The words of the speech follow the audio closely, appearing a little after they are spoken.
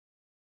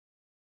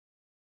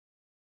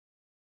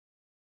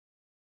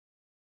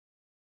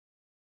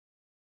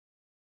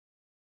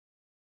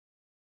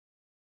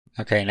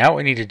Okay, now what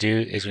we need to do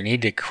is we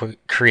need to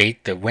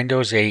create the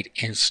Windows 8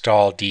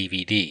 install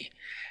DVD.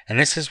 And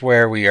this is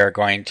where we are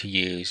going to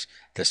use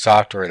the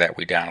software that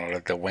we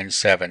downloaded, the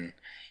win7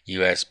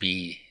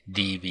 USB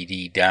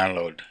DVD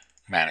download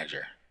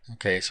manager.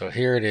 Okay, so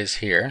here it is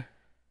here.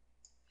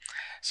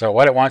 So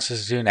what it wants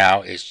us to do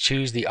now is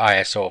choose the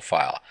ISO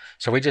file.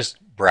 So we just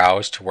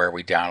browse to where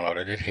we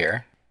downloaded it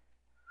here.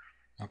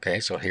 Okay,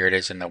 so here it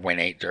is in the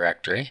win8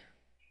 directory.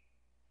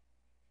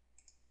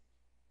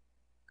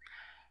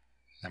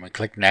 Then we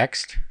click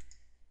Next.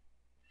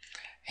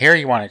 Here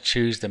you want to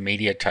choose the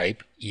media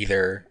type,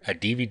 either a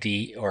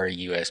DVD or a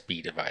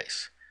USB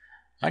device.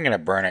 I'm going to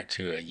burn it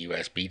to a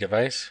USB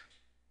device.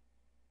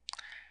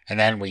 And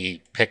then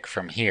we pick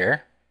from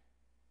here.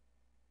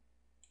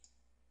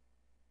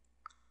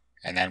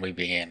 And then we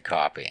begin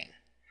copying.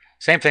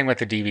 Same thing with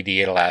the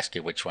DVD, it'll ask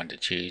you which one to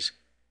choose.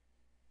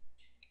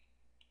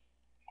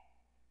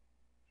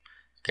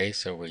 Okay,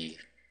 so we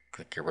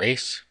click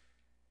Erase.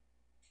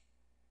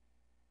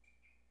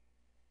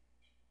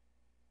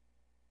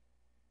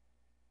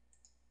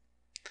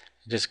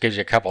 It just gives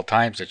you a couple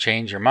times to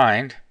change your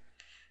mind,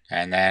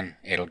 and then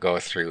it'll go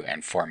through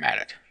and format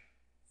it.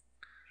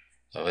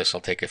 So this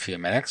will take a few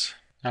minutes.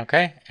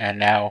 Okay, and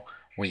now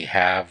we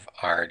have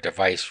our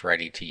device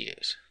ready to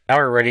use. Now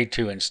we're ready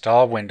to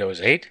install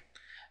Windows 8.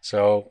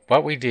 So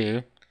what we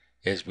do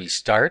is we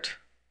start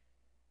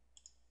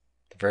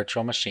the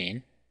virtual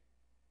machine.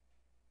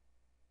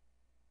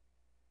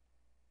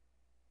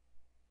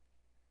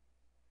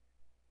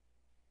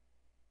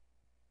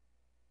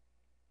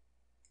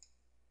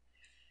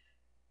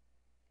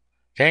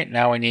 Okay,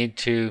 now we need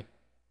to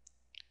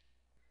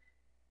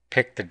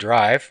pick the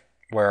drive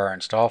where our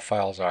install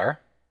files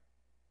are.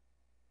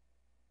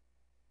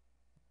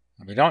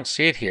 If we don't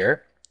see it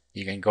here,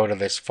 you can go to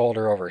this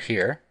folder over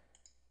here.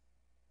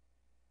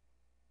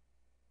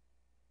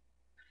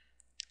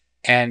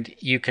 And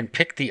you can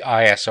pick the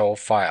ISO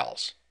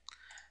files.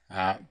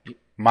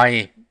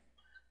 My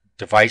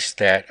device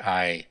that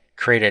I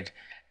created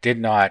did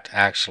not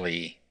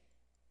actually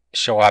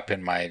show up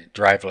in my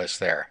drive list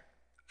there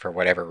for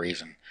whatever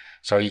reason.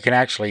 So you can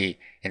actually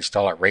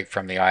install it right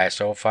from the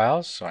ISO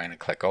files. So I'm going to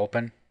click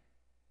Open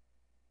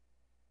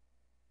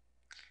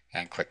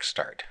and click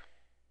Start.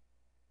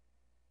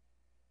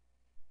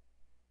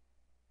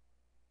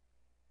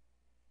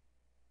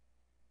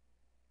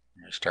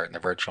 We're starting the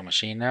virtual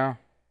machine now.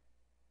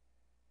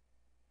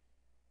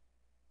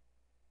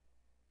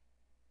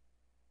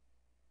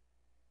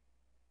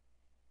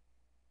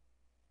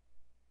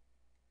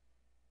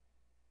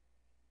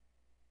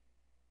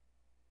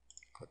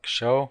 Click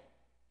Show.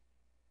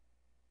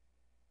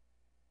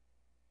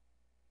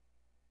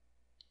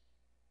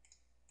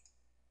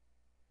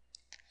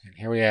 And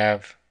here we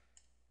have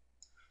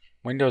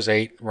Windows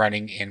 8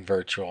 running in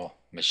virtual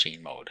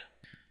machine mode.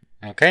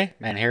 Okay,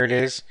 and here it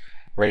is,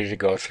 ready to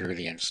go through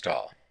the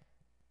install.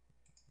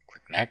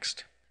 Click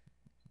Next.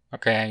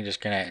 Okay, I'm just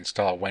going to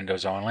install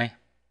Windows only.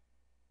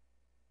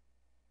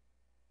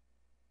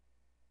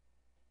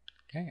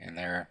 Okay, and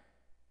there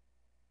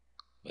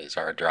is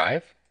our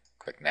drive.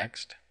 Click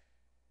Next.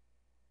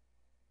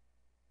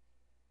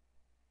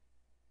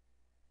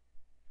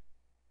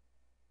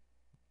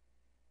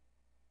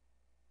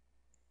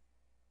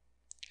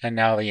 And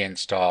now the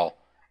install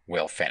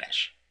will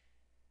finish.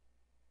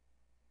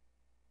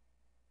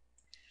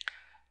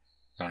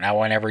 So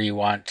now whenever you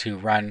want to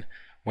run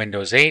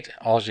Windows 8,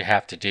 all you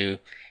have to do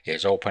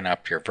is open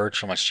up your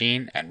virtual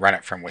machine and run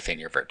it from within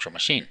your virtual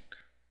machine.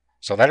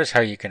 So that is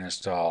how you can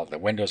install the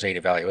Windows 8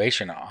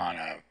 evaluation on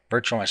a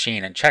virtual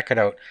machine and check it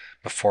out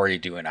before you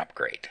do an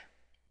upgrade.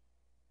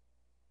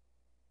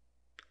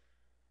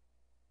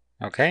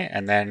 Okay,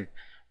 and then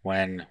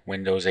when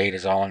Windows 8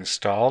 is all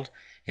installed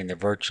in the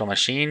virtual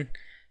machine,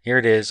 here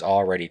it is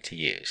all ready to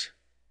use.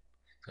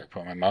 So I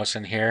put my mouse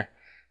in here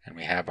and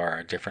we have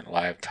our different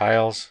live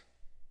tiles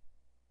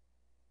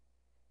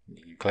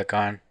you can click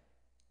on.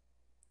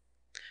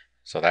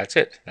 So that's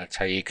it. That's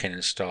how you can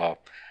install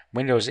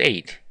Windows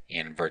 8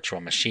 in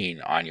virtual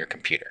machine on your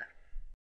computer.